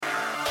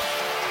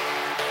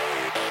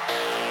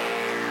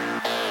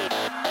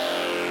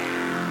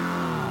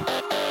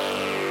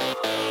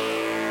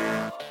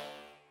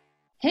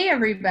Hey,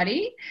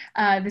 everybody.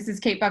 This is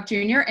Kate Buck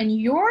Jr., and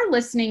you're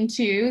listening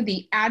to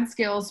the Ad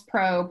Skills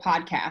Pro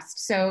podcast.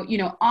 So,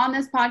 on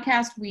this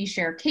podcast, we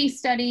share case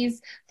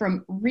studies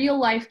from real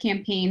life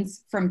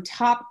campaigns from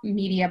top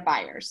media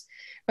buyers.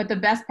 But the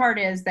best part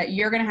is that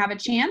you're going to have a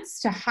chance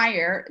to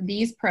hire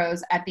these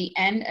pros at the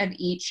end of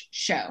each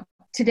show.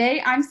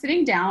 Today, I'm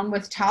sitting down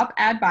with top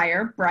ad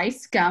buyer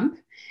Bryce Gump,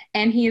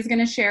 and he is going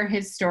to share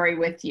his story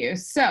with you.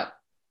 So,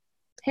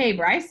 hey,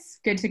 Bryce,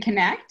 good to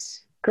connect.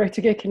 Great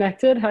to get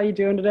connected. How you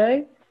doing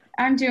today?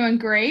 I'm doing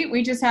great.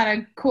 We just had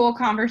a cool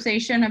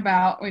conversation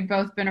about, we've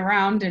both been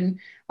around and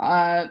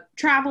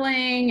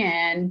traveling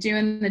and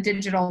doing the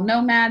digital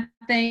nomad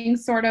thing,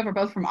 sort of. We're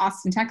both from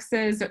Austin,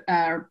 Texas,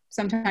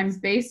 sometimes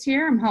based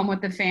here. I'm home with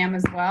the fam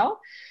as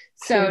well.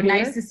 So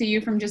nice to see you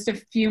from just a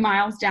few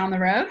miles down the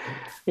road.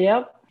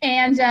 Yep.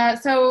 And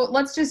so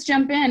let's just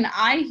jump in.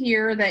 I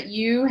hear that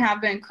you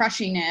have been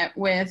crushing it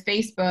with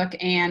Facebook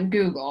and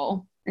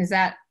Google. Is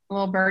that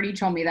little birdie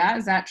told me that?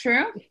 Is that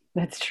true?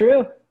 That's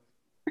true.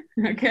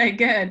 Okay,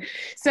 good.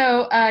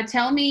 So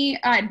tell me,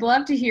 I'd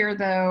love to hear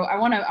though, I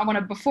want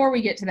to, before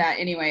we get to that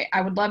anyway,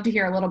 I would love to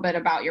hear a little bit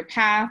about your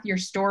path, your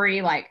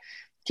story. Like,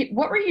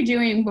 what were you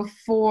doing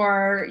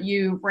before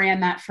you ran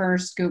that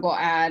first Google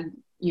ad,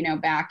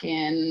 back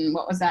in,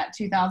 what was that,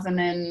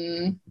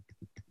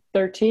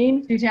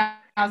 2013?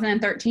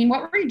 2013.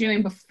 What were you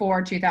doing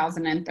before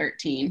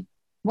 2013?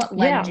 What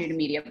led you to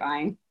media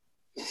buying?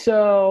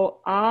 So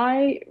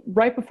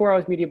right before I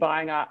was media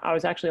buying, I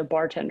was actually a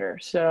bartender.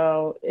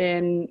 So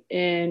I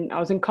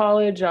was in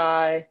college.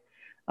 I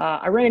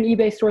ran an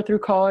eBay store through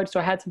college.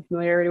 So I had some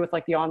familiarity with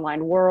like the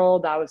online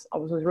world. I was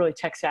really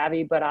tech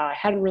savvy, but I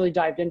hadn't really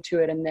dived into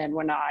it. And then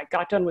when I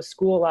got done with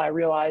school, I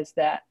realized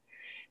that,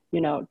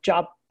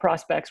 job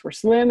prospects were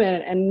slim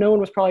and no one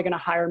was probably going to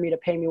hire me to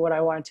pay me what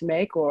I wanted to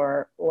make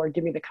or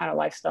give me the kind of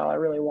lifestyle I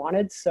really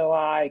wanted. So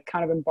I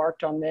kind of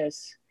embarked on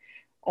this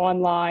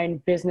online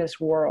business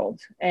world.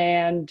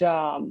 And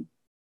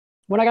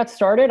when I got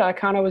started, I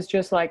kind of was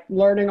just like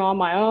learning on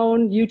my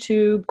own,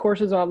 YouTube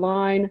courses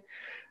online.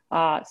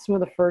 Some of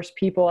the first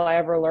people I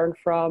ever learned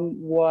from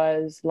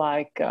was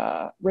like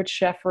Rich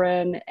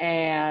Schefren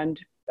and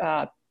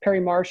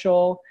Perry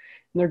Marshall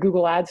and their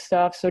Google Ads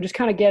stuff. So just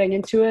kind of getting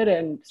into it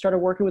and started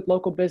working with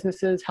local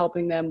businesses,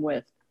 helping them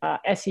with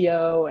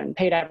SEO and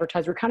paid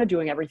advertising. We're kind of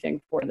doing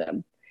everything for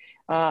them.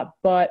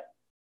 But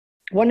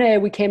one day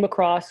we came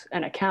across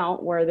an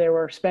account where they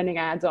were spending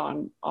ads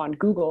on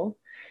Google,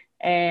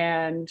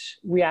 and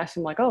we asked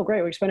them like, oh,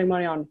 great, we're spending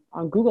money on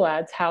Google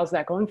ads. How's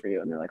that going for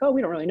you? And they're like, oh,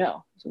 we don't really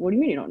know. So what do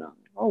you mean you don't know?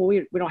 Oh,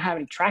 we don't have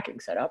any tracking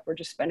set up. We're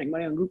just spending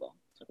money on Google.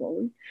 So,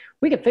 well,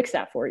 we can fix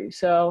that for you.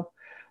 So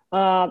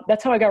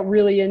that's how I got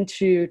really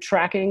into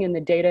tracking and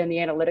the data and the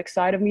analytics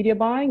side of media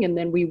buying. And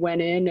then we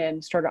went in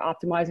and started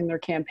optimizing their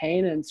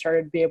campaign and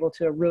started to be able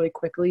to really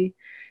quickly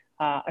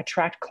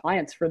attract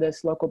clients for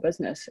this local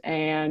business.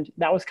 And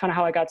that was kind of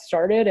how I got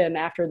started. And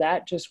after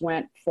that, just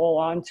went full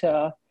on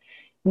to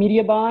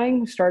media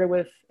buying, started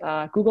with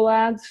Google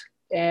ads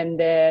and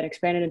then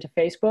expanded into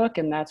Facebook.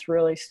 And that's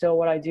really still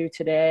what I do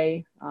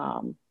today.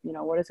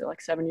 What is it,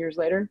 like 7 years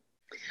later?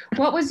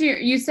 What was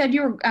you said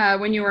you were,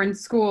 when you were in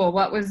school,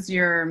 what was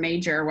your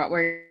major? What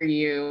were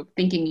you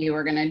thinking you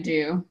were going to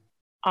do?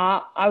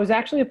 I was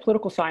actually a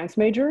political science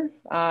major.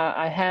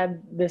 I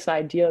had this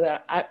idea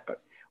that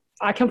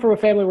I come from a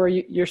family where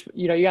you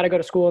got to go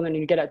to school and then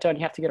you get it done,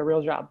 you have to get a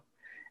real job.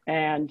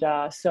 And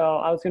so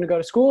I was going to go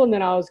to school and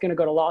then I was going to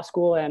go to law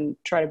school and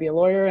try to be a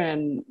lawyer.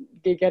 And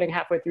getting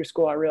halfway through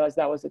school, I realized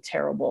that was a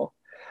terrible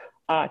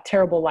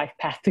life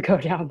path to go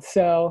down.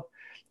 So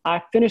I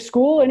finished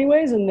school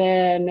anyways. And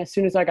then as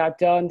soon as I got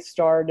done,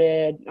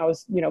 I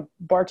was,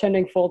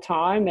 bartending full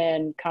time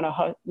and kind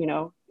of,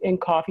 in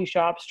coffee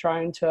shops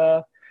trying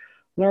to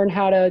learn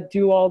how to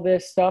do all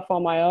this stuff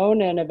on my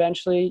own. And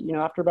eventually,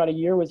 after about a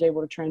year, was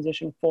able to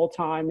transition full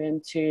time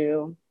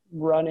into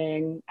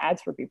running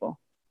ads for people.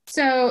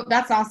 So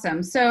that's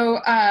awesome. So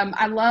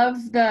I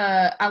love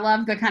the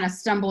kind of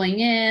stumbling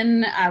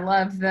in. I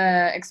love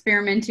the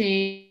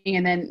experimenting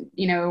and then,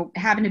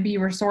 having to be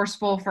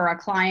resourceful for a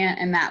client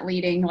and that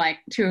leading like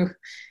to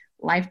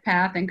life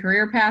path and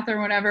career path or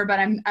whatever. But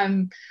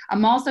I'm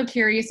also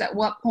curious at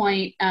what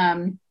point,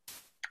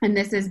 and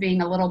this is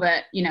being a little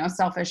bit,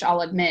 selfish,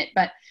 I'll admit,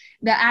 but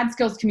the ad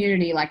skills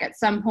community, like at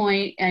some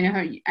point, I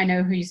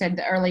know who you said,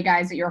 the early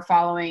guys that you're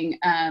following,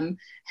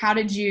 how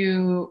did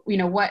you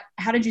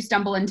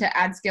stumble into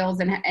ad skills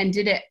and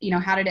did it,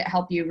 how did it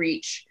help you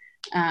reach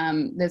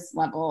this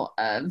level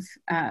of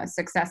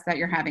success that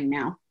you're having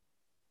now?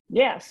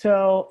 Yeah.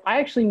 So I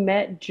actually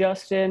met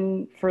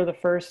Justin for the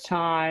first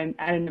time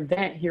at an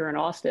event here in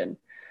Austin.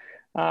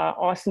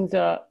 Austin's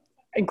a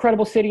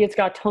incredible city. It's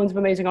got tons of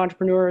amazing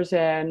entrepreneurs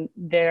and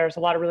there's a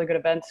lot of really good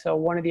events. So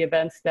one of the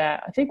events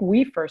that I think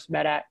we first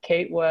met at,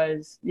 Kate,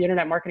 was the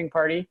Internet Marketing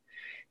Party.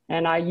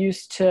 And I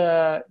used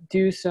to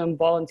do some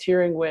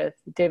volunteering with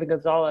David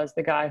Gonzalez,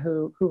 the guy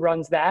who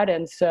runs that.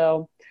 And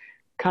so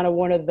kind of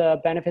one of the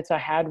benefits I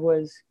had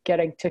was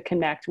getting to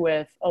connect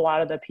with a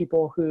lot of the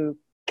people who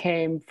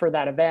came for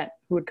that event,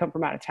 who would come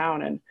from out of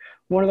town. And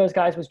one of those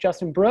guys was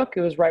Justin Brook.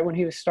 It was right when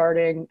he was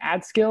starting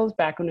AdSkills,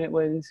 back when it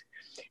was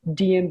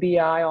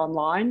DMBI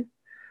online.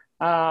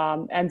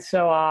 And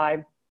so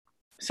I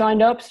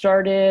signed up,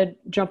 started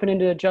jumping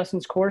into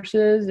Justin's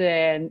courses,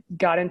 and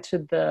got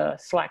into the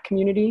Slack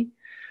community,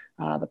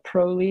 the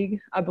Pro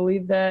League, I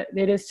believe that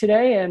it is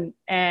today.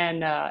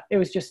 And it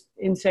was just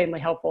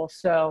insanely helpful.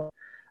 So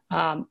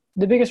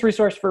the biggest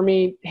resource for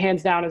me,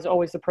 hands down, is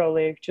always the Pro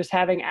League. Just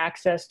having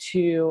access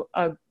to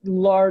a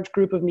large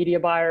group of media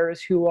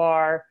buyers who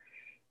are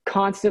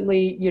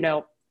constantly,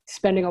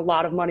 spending a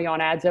lot of money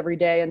on ads every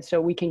day. And so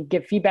we can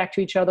give feedback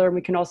to each other, and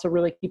we can also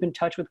really keep in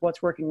touch with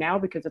what's working now,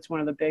 because it's one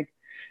of the big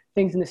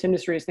things in this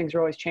industry is things are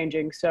always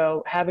changing.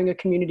 So having a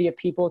community of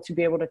people to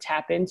be able to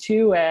tap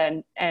into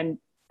and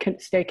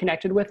stay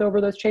connected with over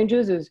those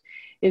changes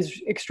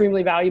is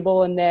extremely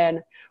valuable. And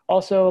then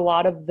also a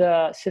lot of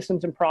the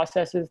systems and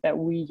processes that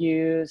we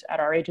use at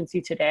our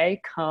agency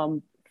today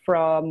come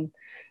from,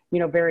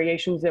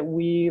 variations that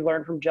we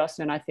learned from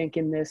Justin. I think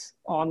in this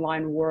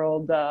online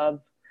world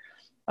of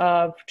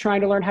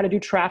trying to learn how to do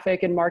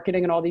traffic and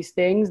marketing and all these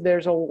things,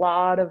 there's a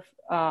lot of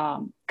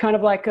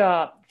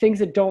things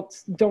that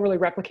don't really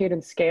replicate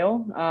and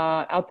scale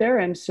out there.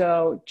 And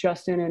so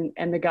Justin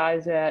and the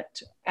guys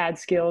at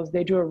AdSkills,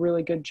 they do a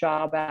really good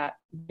job at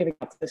giving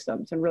out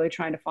systems and really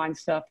trying to find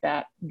stuff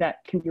that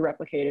can be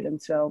replicated.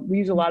 And so we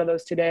use a lot of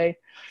those today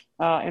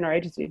in our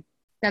agency.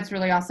 That's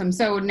really awesome.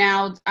 So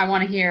now I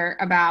want to hear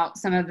about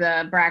some of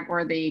the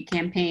brag-worthy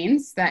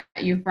campaigns that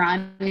you've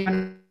run. You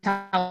want to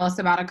tell us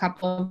about a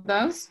couple of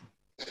those?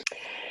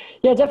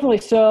 Yeah, definitely.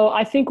 So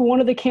I think one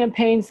of the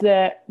campaigns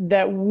that's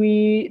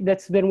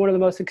been one of the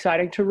most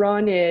exciting to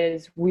run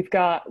is we've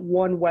got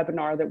one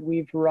webinar that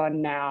we've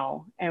run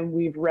now, and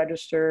we've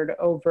registered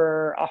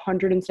over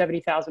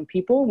 170,000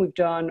 people. We've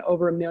done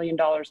over $1 million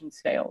in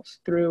sales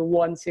through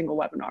one single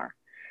webinar.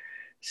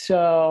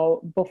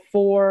 So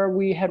before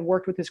we had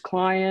worked with this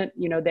client,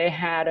 they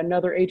had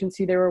another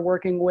agency they were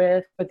working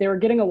with, but they were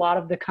getting a lot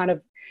of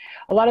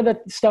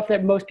the stuff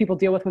that most people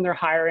deal with when they're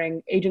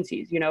hiring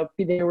agencies.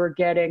 They were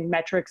getting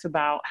metrics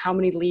about how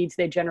many leads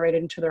they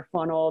generated into their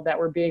funnel that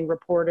were being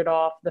reported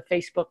off the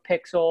Facebook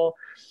pixel.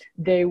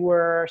 They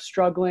were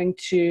struggling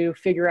to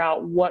figure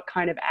out what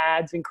kind of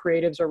ads and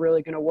creatives are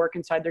really going to work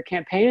inside their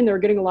campaign. And they were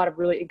getting a lot of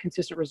really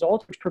inconsistent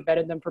results, which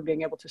prevented them from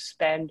being able to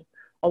spend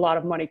a lot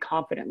of money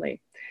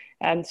confidently.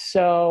 And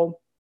so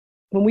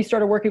when we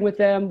started working with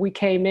them, we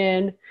came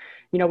in,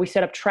 we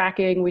set up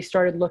tracking. We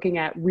started looking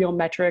at real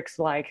metrics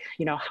like,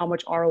 how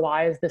much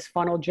ROI is this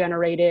funnel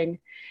generating,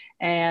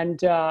 and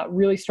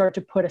really start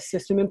to put a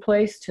system in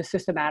place to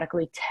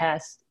systematically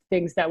test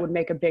things that would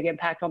make a big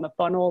impact on the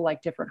funnel,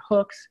 like different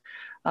hooks,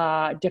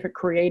 different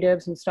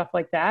creatives and stuff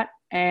like that.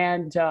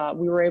 And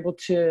we were able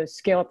to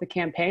scale up the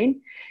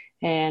campaign.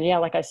 And yeah,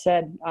 like I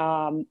said,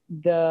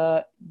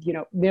 the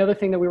other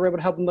thing that we were able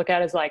to help them look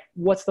at is like,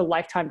 what's the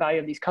lifetime value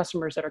of these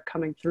customers that are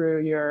coming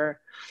through your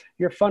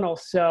funnel?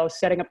 So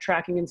setting up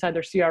tracking inside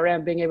their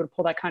CRM, being able to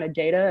pull that kind of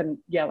data. And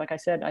yeah, like I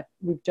said,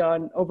 we've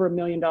done over $1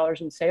 million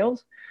in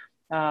sales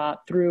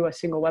through a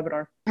single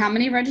webinar. How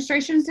many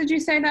registrations did you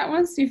say that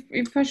was?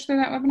 You've pushed through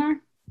that webinar?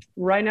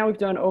 Right now we've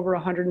done over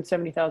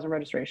 170,000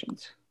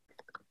 registrations.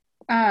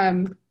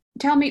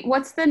 Tell me,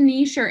 what's the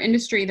niche or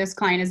industry this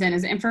client is in?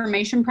 Is it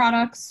information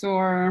products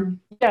or?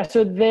 Yeah,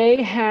 so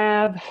they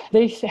have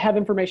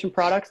information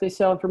products. They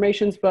sell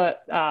informations,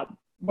 but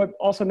what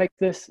also makes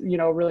this,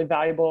 a really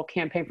valuable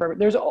campaign for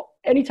everyone.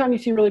 Anytime you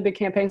see really big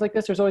campaigns like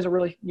this, there's always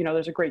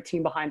there's a great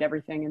team behind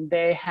everything. And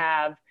they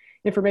have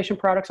information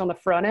products on the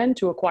front end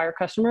to acquire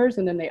customers,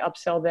 and then they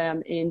upsell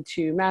them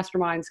into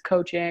masterminds,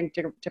 coaching,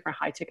 different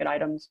high ticket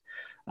items.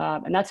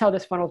 And that's how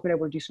this funnel has been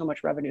able to do so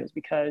much revenue, is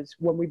because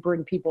when we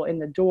bring people in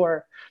the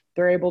door,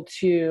 they're able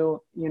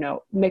to,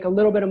 make a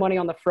little bit of money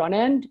on the front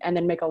end and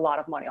then make a lot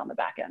of money on the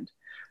back end.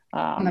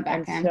 On the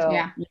back end, so,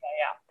 yeah,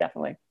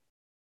 definitely.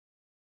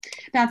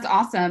 That's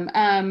awesome.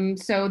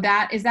 So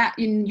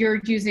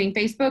you're using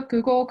Facebook,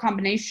 Google,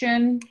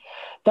 combination?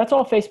 That's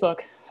all Facebook.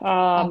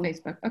 All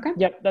Facebook. Okay.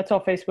 Yep, that's all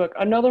Facebook.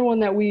 Another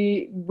one that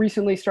we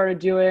recently started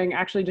doing,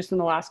 actually just in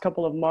the last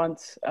couple of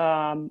months,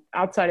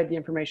 outside of the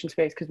information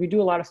space, because we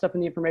do a lot of stuff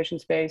in the information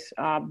space.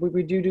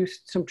 We do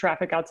some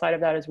traffic outside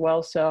of that as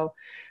well. So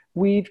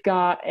we've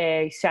got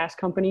a SaaS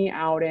company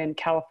out in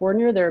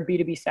California. They're a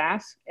B2B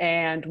SaaS,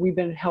 and we've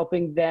been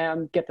helping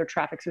them get their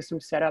traffic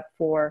system set up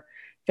for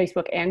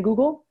Facebook and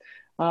Google.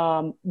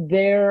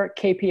 Their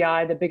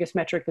KPI, the biggest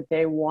metric that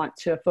they want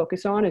to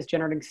focus on, is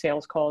generating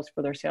sales calls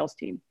for their sales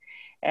team.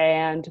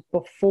 And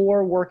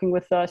before working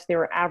with us, they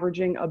were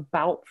averaging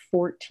about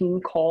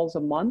 14 calls a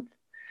month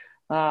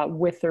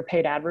with their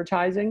paid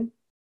advertising.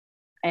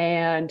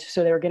 And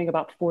so they were getting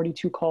about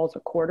 42 calls a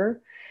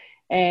quarter.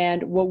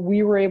 And what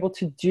we were able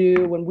to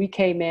do when we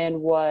came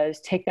in was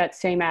take that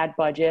same ad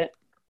budget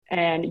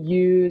and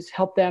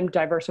help them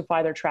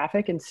diversify their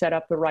traffic and set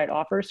up the right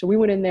offers. So we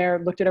went in there,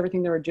 looked at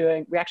everything they were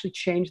doing. We actually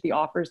changed the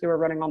offers they were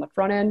running on the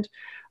front end,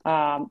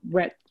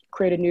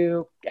 created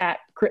new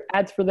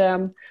ads for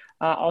them.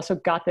 Also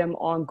got them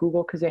on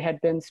Google because they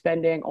had been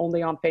spending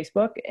only on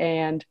Facebook,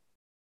 and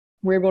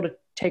we're able to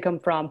take them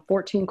from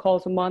 14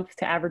 calls a month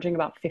to averaging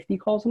about 50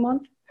 calls a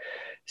month.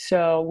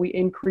 So we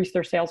increased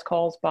their sales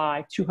calls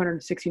by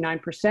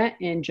 269%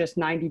 in just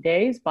 90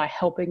 days by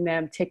helping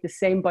them take the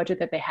same budget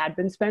that they had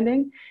been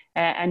spending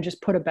and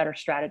just put a better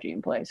strategy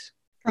in place.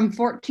 From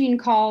 14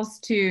 calls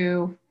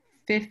to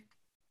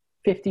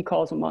 50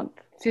 calls a month.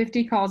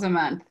 50 calls a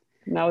month.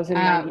 And that was in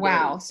 90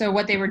 wow. days. So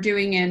what they were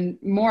doing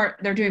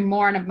they're doing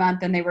more in a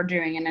month than they were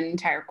doing in an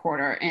entire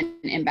quarter in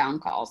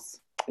inbound calls.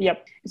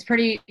 Yep. It's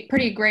pretty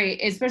great,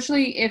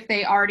 especially if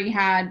they already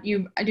had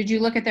did you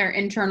look at their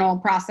internal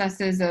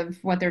processes of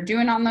what they're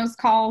doing on those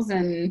calls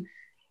and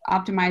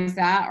optimize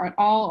that at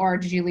all, or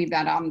did you leave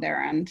that on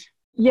their end?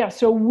 Yeah,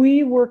 so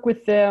we work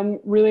with them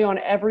really on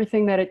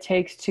everything that it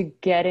takes to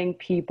getting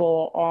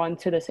people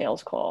onto the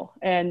sales call.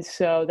 And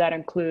so that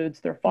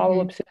includes their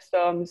follow-up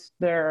systems,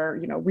 their,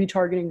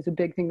 retargeting is a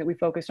big thing that we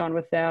focused on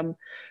with them,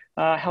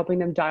 helping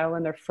them dial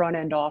in their front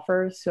end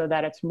offers so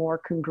that it's more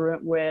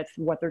congruent with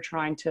what they're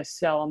trying to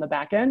sell on the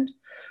back end.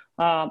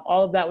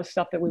 All of that was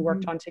stuff that we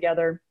worked on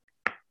together.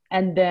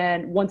 And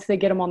then once they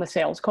get them on the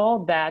sales call,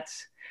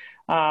 that's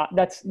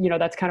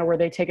kind of where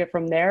they take it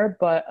from there.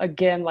 But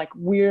again, like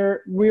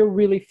we're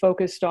really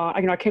focused on,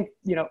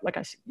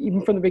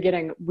 even from the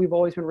beginning, we've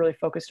always been really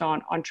focused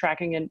on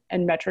tracking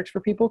and metrics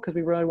for people because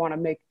we really want to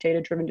make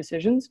data-driven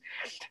decisions.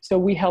 So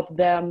we help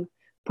them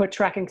put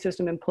tracking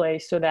system in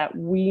place so that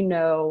we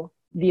know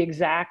the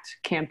exact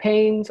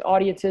campaigns,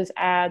 audiences,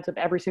 ads of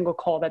every single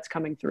call that's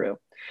coming through.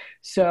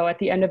 So at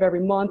the end of every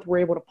month, we're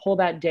able to pull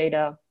that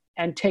data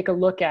and take a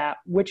look at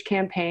which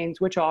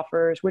campaigns, which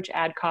offers, which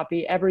ad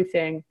copy,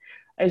 everything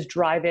is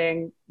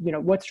driving,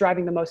 what's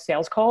driving the most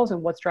sales calls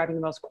and what's driving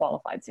the most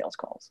qualified sales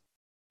calls.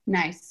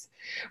 Nice.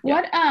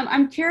 Yeah.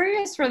 I'm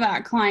curious for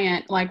that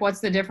client, like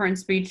what's the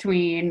difference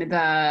between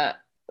the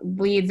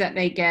leads that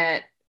they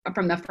get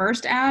from the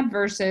first ad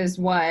versus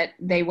what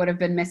they would have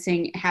been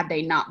missing had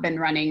they not been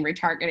running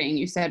retargeting?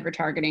 You said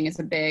retargeting is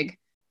a big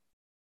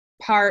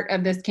part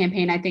of this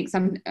campaign. I think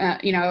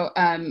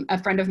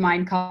a friend of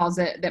mine calls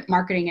it that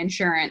marketing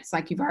insurance.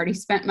 Like you've already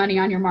spent money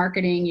on your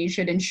marketing, you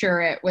should insure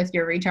it with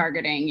your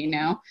retargeting.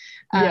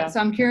 So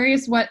I'm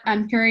curious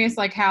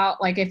like how,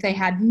 like if they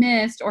had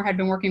missed or had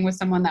been working with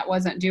someone that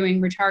wasn't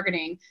doing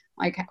retargeting,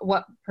 like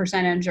what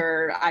percentage,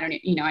 or I don't,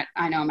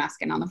 I know I'm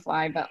asking on the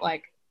fly, but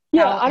like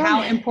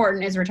how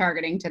important is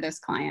retargeting to this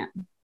client?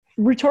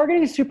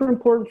 Retargeting is super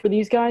important for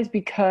these guys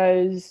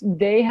because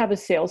they have a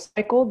sales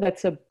cycle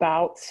that's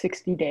about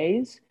 60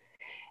 days.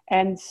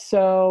 And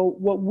so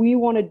what we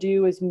want to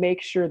do is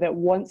make sure that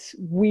once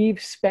we've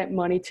spent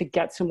money to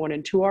get someone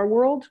into our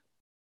world,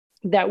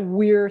 that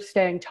we're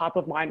staying top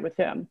of mind with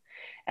them.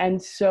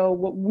 And so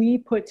what we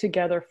put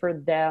together for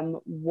them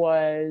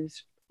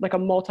was like a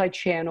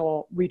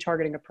multi-channel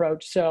retargeting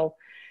approach. So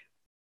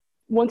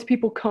once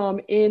people come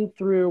in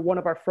through one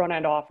of our front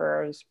end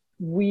offers,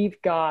 we've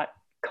got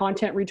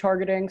content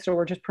retargeting. So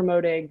we're just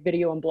promoting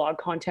video and blog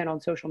content on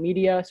social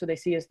media, so they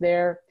see us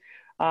there.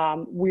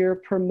 We're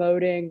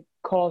promoting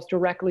calls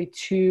directly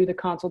to the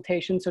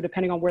consultation. So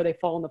depending on where they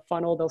fall in the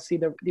funnel, they'll see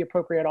the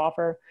appropriate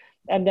offer.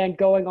 And then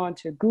going on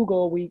to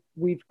Google,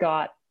 we've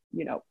got,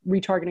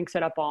 retargeting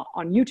set up on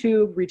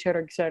YouTube,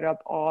 retargeting set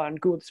up on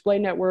Google Display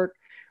Network,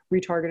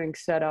 retargeting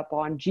set up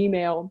on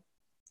Gmail.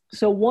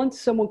 So once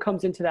someone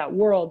comes into that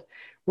world,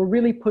 we're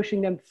really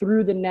pushing them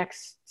through the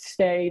next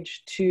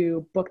stage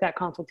to book that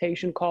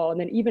consultation call.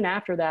 And then even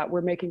after that,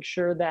 we're making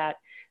sure that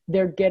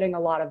they're getting a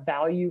lot of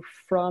value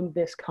from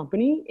this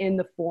company in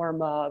the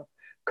form of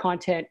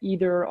content,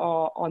 either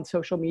on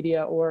social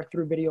media or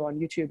through video on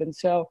YouTube. And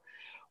so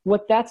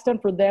what that's done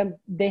for them,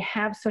 they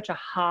have such a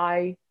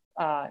high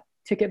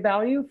ticket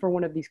value for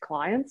one of these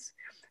clients.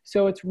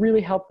 So it's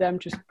really helped them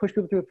just push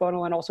people through the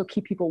funnel and also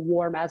keep people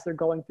warm as they're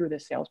going through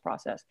this sales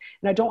process.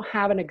 And I don't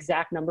have an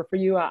exact number for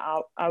you.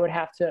 I would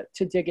have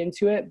to dig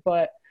into it,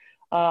 but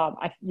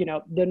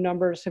the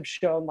numbers have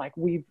shown like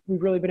we've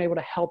really been able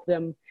to help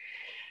them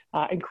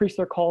increase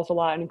their calls a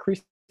lot and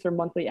increase their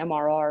monthly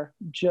MRR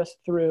just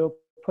through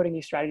putting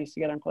these strategies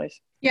together in place.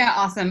 Yeah,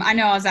 awesome. I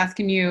know I was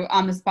asking you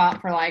on the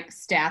spot for like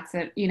stats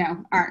that,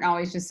 aren't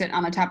always just sitting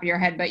on the top of your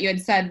head, but you had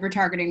said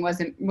retargeting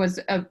was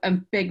a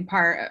big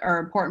part or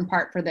important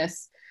part for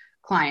this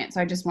client.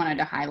 So I just wanted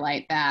to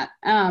highlight that.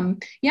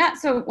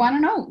 So I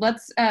don't know,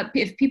 let's,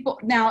 if people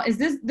now, is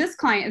this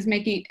client is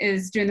making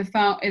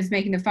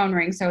the phone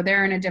ring. So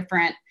they're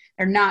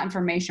not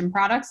information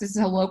products. This is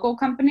a local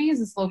company. Is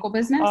this local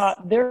business?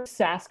 They're a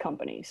SaaS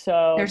company.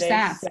 So they're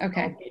SaaS.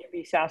 Okay.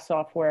 B2B SaaS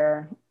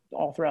software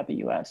all throughout the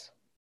US.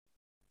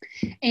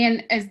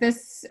 And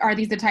are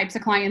these the types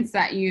of clients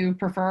that you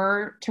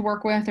prefer to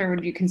work with, or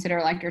would you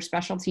consider like your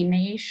specialty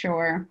niche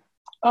or?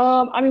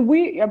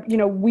 We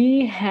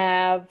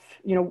have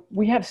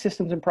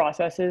systems and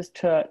processes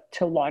to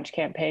launch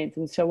campaigns.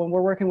 And so when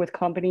we're working with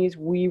companies,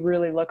 we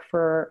really look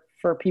for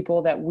for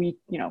people that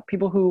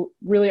people who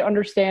really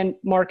understand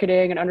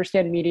marketing and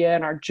understand media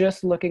and are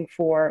just looking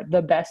for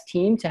the best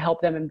team to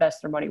help them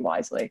invest their money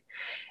wisely.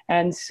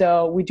 And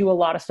so we do a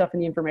lot of stuff in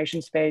the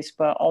information space,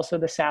 but also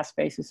the SaaS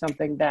space is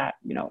something that,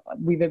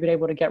 we've been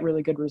able to get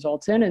really good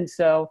results in. And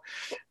so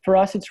for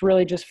us, it's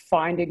really just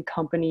finding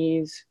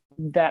companies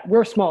that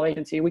we're a small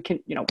agency. We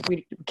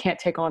can't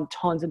take on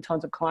tons and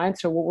tons of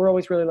clients. So what we're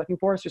always really looking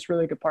for is just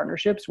really good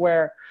partnerships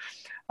where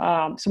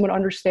someone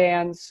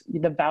understands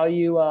the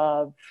value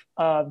of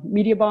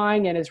media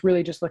buying and is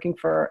really just looking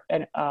for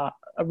a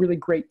really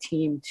great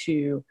team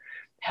to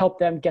help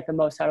them get the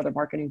most out of their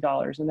marketing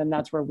dollars. And then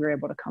that's where we're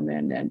able to come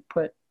in and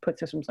put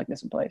systems like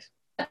this in place.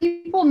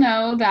 People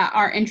know that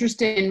are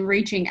interested in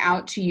reaching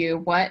out to you.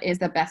 What is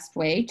the best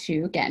way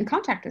to get in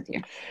contact with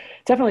you?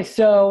 Definitely.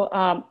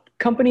 So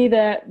company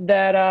that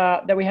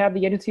we have,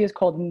 the agency is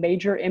called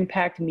Major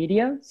Impact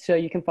Media. So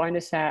you can find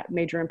us at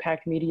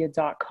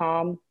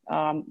majorimpactmedia.com.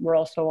 We're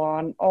also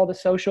on all the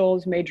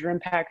socials, Major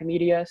Impact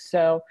Media.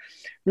 So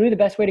really the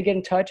best way to get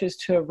in touch is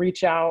to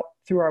reach out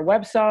through our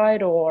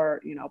website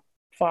or,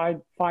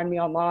 find me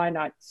online.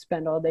 I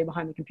spend all day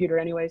behind the computer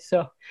anyway.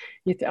 So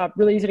it's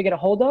really easy to get a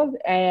hold of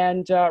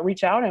and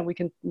reach out and we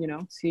can,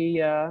 see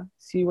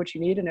what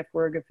you need and if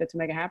we're a good fit to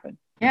make it happen.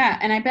 Yeah.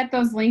 And I bet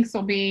those links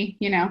will be,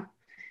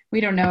 we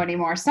don't know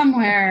anymore,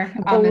 somewhere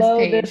on this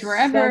page,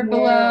 wherever,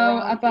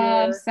 below,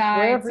 above,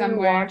 side,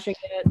 somewhere. Watching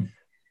it.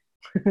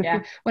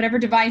 Yeah, whatever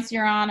device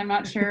you're on, I'm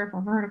not sure,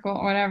 or vertical,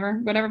 or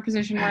whatever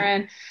position we're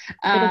in.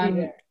 It'll be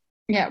there.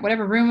 Yeah,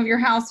 whatever room of your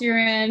house you're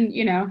in,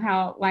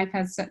 how life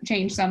has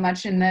changed so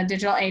much in the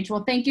digital age.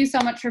 Well, thank you so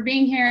much for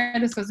being here.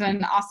 This was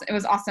it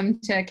was awesome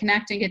to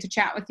connect and get to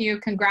chat with you.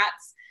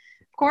 Congrats,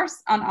 of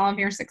course, on all of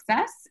your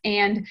success.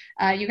 And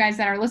you guys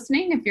that are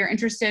listening, if you're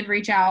interested,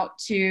 reach out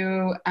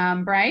to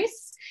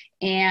Bryce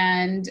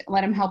and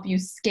let him help you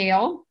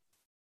scale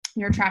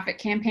your traffic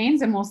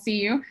campaigns. And we'll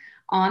see you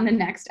on the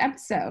next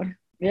episode.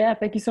 Yeah,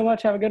 thank you so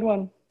much. Have a good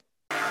one.